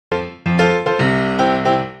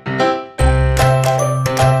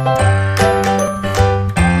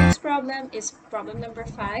problem number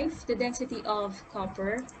 5. The density of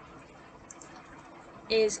copper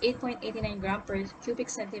is 8.89 gram per cubic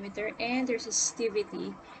centimeter and the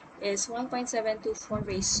resistivity is 1.724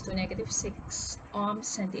 raised to negative 6 ohm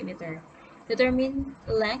centimeter. Determine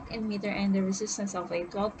length in meter and the resistance of a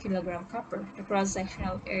 12 kilogram copper. The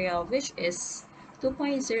cross-sectional area of which is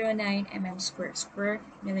 2.09 mm squares per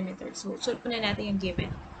millimeter. So, sulat po na natin yung given.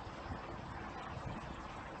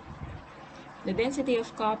 The density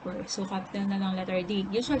of copper. So, capital na lang letter D.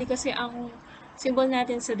 Usually kasi ang symbol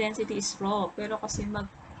natin sa density is rho. Pero kasi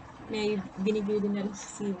may binigay din na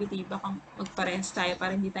resistivity, baka magparehas tayo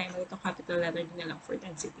para hindi tayo magito capital letter D na lang for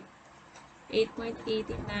density.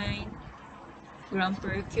 8.89 gram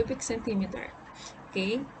per cubic centimeter.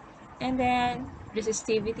 Okay? And then,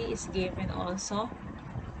 resistivity is given also,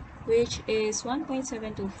 which is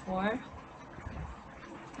 1.724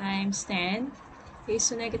 times 10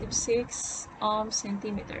 raised to negative 6 ohm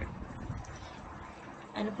centimeter.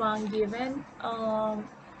 Ano pa ang given?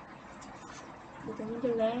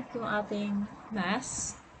 Determine length yung ating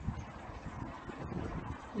mass,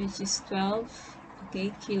 which is 12,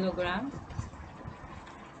 okay, kilogram.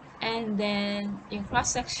 And then, yung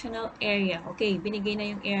cross-sectional area, okay, binigay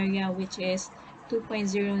na yung area, which is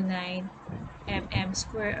 2.09 mm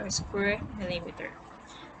square or square millimeter.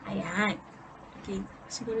 Ayan. Okay,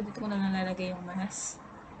 siguro dito ko na nalalagay yung mass.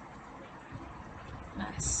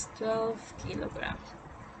 Mass, 12 kilogram.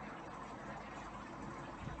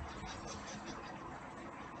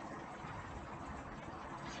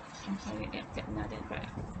 Okay, i-cut natin para.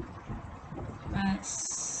 Mass,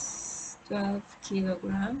 12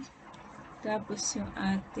 kilogram. Tapos yung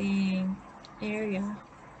ating area,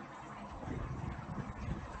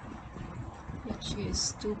 which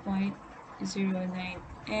is 2.09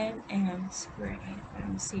 mm square.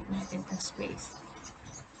 Parang save natin ang space.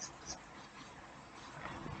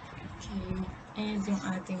 Okay, and yung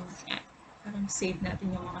ating, parang save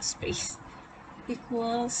natin yung mga space.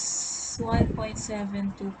 Equals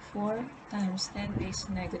 1.724 times 10 raised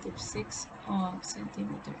to negative 6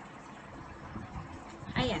 centimeter.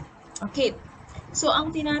 Ayan. Okay. So,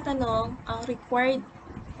 ang tinatanong, ang required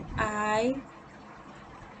ay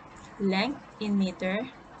length in meter.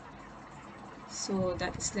 So,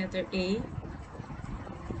 that is letter A.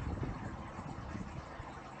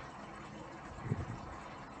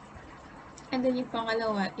 And then, yung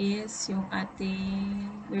pangalawa is yung ating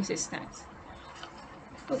resistance.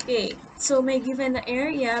 Okay, so may given na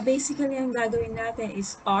area, basically ang gagawin natin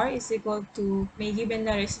is R is equal to, may given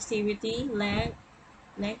na resistivity, length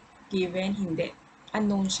given, hindi.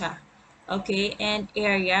 Unknown siya. Okay, and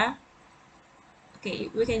area, okay,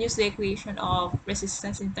 we can use the equation of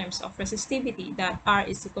resistance in terms of resistivity, that R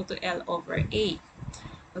is equal to L over A.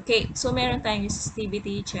 Okay, so meron tayong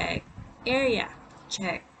resistivity, check. Area,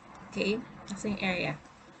 check. Okay, kasi yung area.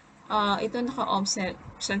 Ito naka-ohm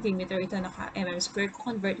centimeter, ito naka-mm square.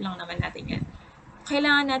 Convert lang naman natin yan.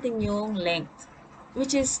 Kailangan natin yung length,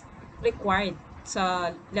 which is required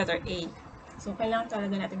sa letter A. So, kailangan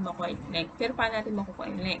talaga natin makuha yung length. Pero paano natin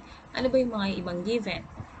makukuha yung length? Ano ba yung mga ibang given?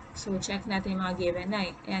 So, check natin yung mga given na.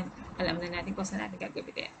 Ayan, alam na natin kung saan natin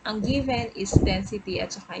gagamitin. Ang given is density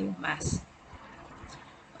at saka yung mass.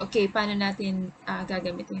 Okay, paano natin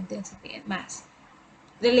gagamitin yung density and mass?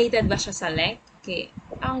 Related ba siya sa length? Okay.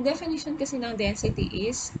 Ang definition kasi ng density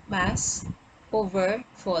is mass over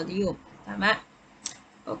volume. Tama?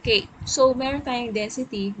 Okay. So, meron tayong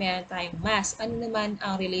density, meron tayong mass. Ano naman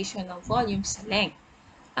ang relation ng volume sa length?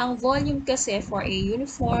 Ang volume kasi for a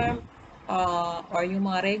uniform or yung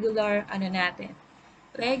mga regular,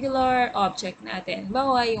 regular object natin.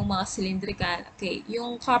 Bawa yung mga cylindrical. Okay.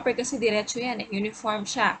 Yung copper kasi diretso yan. Uniform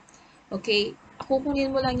siya. Okay. Kukunin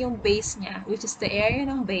mo lang yung base niya, which is the area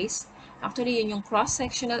ng base. Actually, yun yung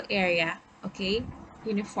cross-sectional area. Okay?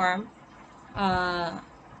 Uniform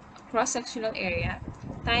cross-sectional area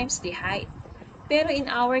times the height. Pero in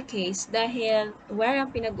our case, dahil where ang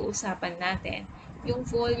pinag-uusapan natin, yung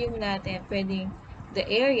volume natin, pwedeng the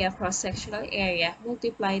area, cross-sectional area,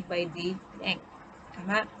 multiplied by the length.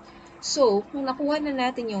 Tama? So, kung nakuha na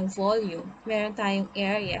natin yung volume, meron tayong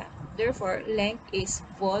area. Therefore, length is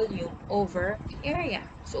volume over area.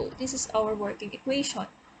 So, this is our working equation.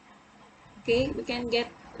 Okay? We can get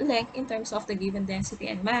length in terms of the given density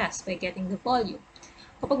and mass by getting the volume.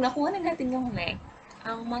 Kapag nakuha na natin yung length,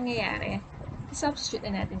 ang mangyayari, substitute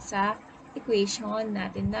na natin sa equation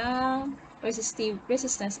natin ng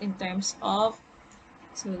resistance in terms of,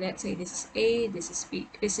 so let's say this is A, this is B,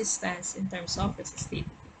 resistance in terms of resistivity.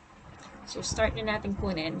 So, start na natin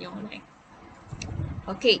kunin yung length.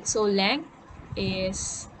 Okay, so length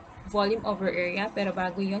is volume over area. Pero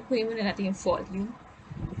bago yun, kunin muna natin yung volume.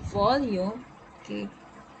 Volume Okay.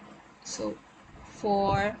 So,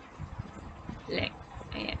 for length.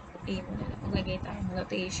 Ayan. A muna lang. Maglagay tayo ng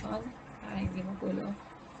notation para hindi magulo.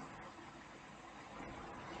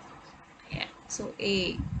 Ayan. So,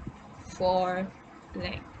 A for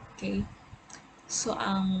length. Okay. So,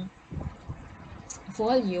 ang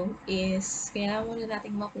volume is, kailangan muna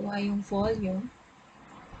natin makuha yung volume.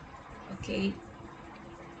 Okay.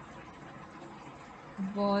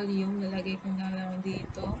 Volume, lalagay ko na lang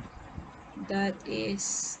dito. That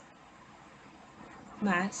is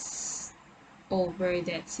mass over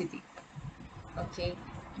density. Okay.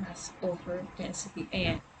 Mass over density.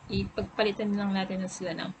 Ayan. Ipagpalitan lang natin na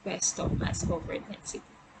sila ng pwesto, mass over density.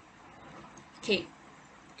 Okay.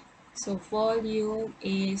 So, volume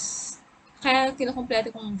is, kaya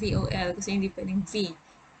kinukumpleto kong VOL kasi hindi pwedeng V.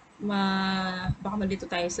 Baka malito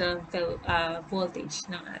tayo sa voltage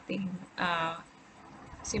ng ating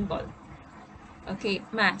symbol. Okay,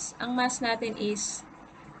 mass. Ang mass natin is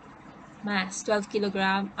mass, 12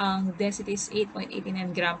 kg. Ang density is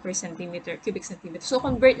 8.89 gram per centimeter, cubic centimeter. So,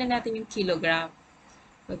 convert na natin yung kilogram.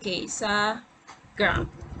 Okay, sa gram.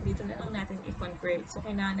 Dito na lang natin i-convert. So,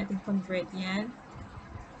 kailangan natin convert yan.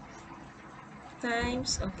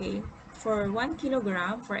 Times, okay, for 1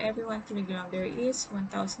 kilogram, for every 1 kilogram, there is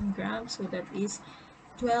 1,000 grams. So, that is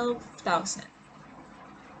 12,000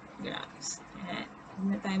 grams. And,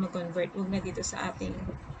 huwag na tayo mag-convert. Huwag na dito sa ating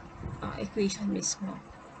equation mismo.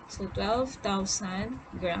 So, 12,000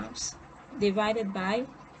 grams divided by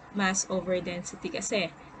mass over density kasi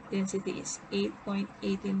density is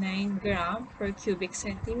 8.89 gram per cubic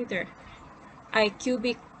centimeter.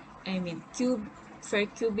 Cube per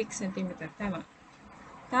cubic centimeter. Tama.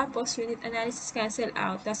 Tapos, unit analysis cancel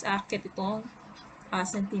out. Tapos, akit itong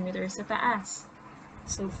centimeter sa taas.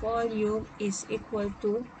 So, volume is equal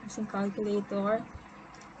to, as in calculator,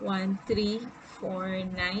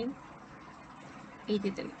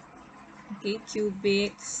 1349.83. Okay,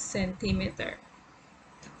 cubic centimeter.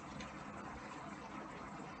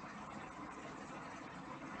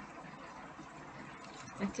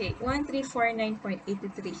 Okay, 1349.83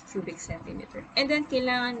 cubic centimeter. And then,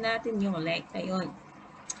 kailangan natin yung length. Ayun.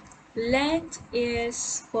 Length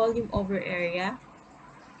is volume over area.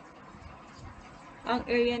 Ang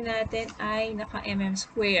area natin ay naka-mm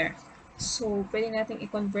square. So, pwede natin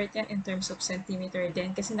i-convert yan in terms of centimeter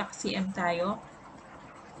din kasi naka-cm tayo.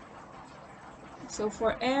 So,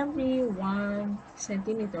 for every 1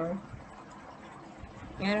 centimeter,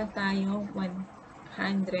 meron tayong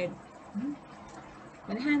 100.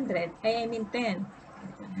 100, I mean 10.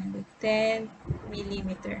 110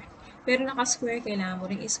 millimeter. Pero naka-square, kailangan mo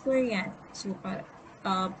rin i-square yan. So,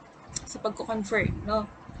 sa pagko-convert, no?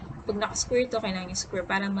 Pag naka-square ito, kailangan i-square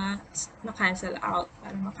para ma-cancel out.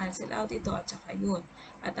 Para ma-cancel out ito at saka yun.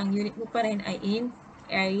 At ang unit mo pa rin ay in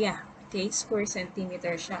area. Okay? Square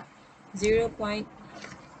centimeter siya. 0.0.0209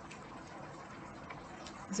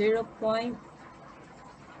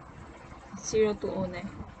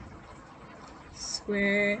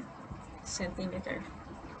 square centimeter.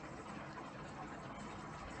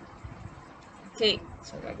 Okay,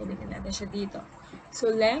 so gagawin natin siya dito. So,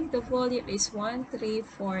 length of volume is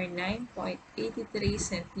 1349.83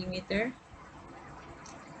 centimeter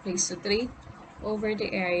raised to 3 over the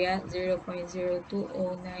area 0.0209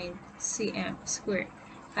 cm square.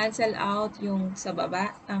 Cancel out yung sa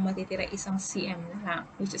baba, ang matitira isang cm na lang,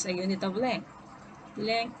 which is a unit of length.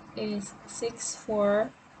 Length is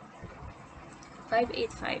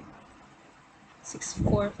 64585.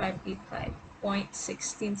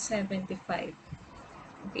 64585.1675.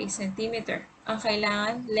 Okay, centimeter. Ang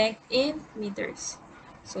kailangan, length in meters.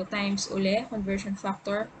 So, times uli, conversion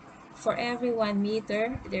factor. For every 1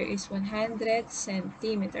 meter, there is 100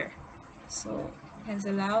 centimeter. So,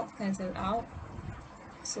 cancel out, cancel out.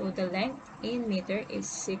 So, the length in meter is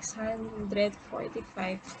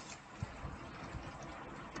 645.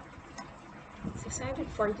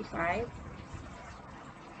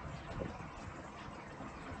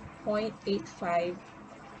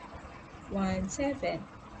 645.8517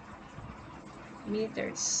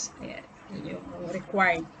 meters. Ayan, yun yung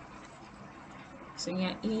required. So,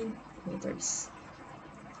 nga in meters.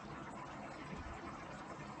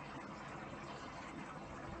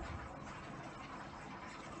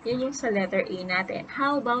 Yun yung sa letter A natin.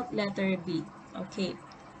 How about letter B? Okay.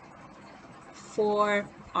 For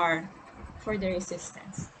R, for the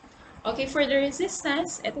resistance. Okay, for the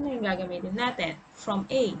resistance, ito na yung gagamitin natin. From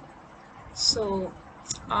A. So,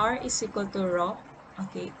 R is equal to rho.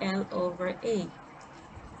 Okay, L over A.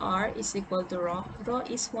 R is equal to rho. Rho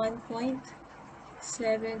is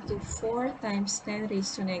 1.724 times 10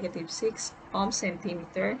 raised to negative 6 ohm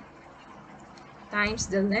centimeter times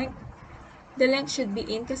the length the length should be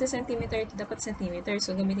in kasi centimeter ito dapat centimeter.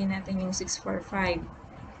 So, gamitin natin yung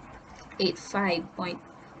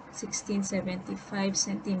 645.85.1675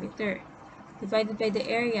 centimeter. Divided by the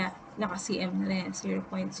area, naka-cm na rin,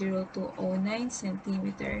 0.0209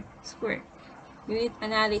 centimeter square. Unit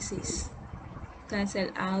analysis.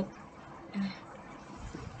 Cancel out.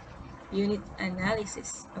 Unit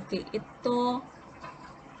analysis. Okay, ito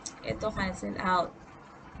cancel out.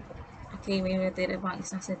 Okay, may matitira pang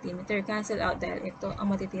 1 centimeter. Cancel out dahil ito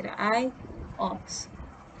ang matitira ay ohms.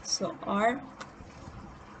 So, R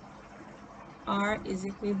is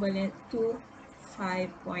equivalent to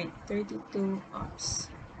 5.32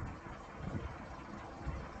 ohms.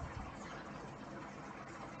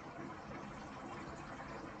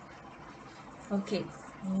 Okay,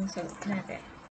 sagot natin.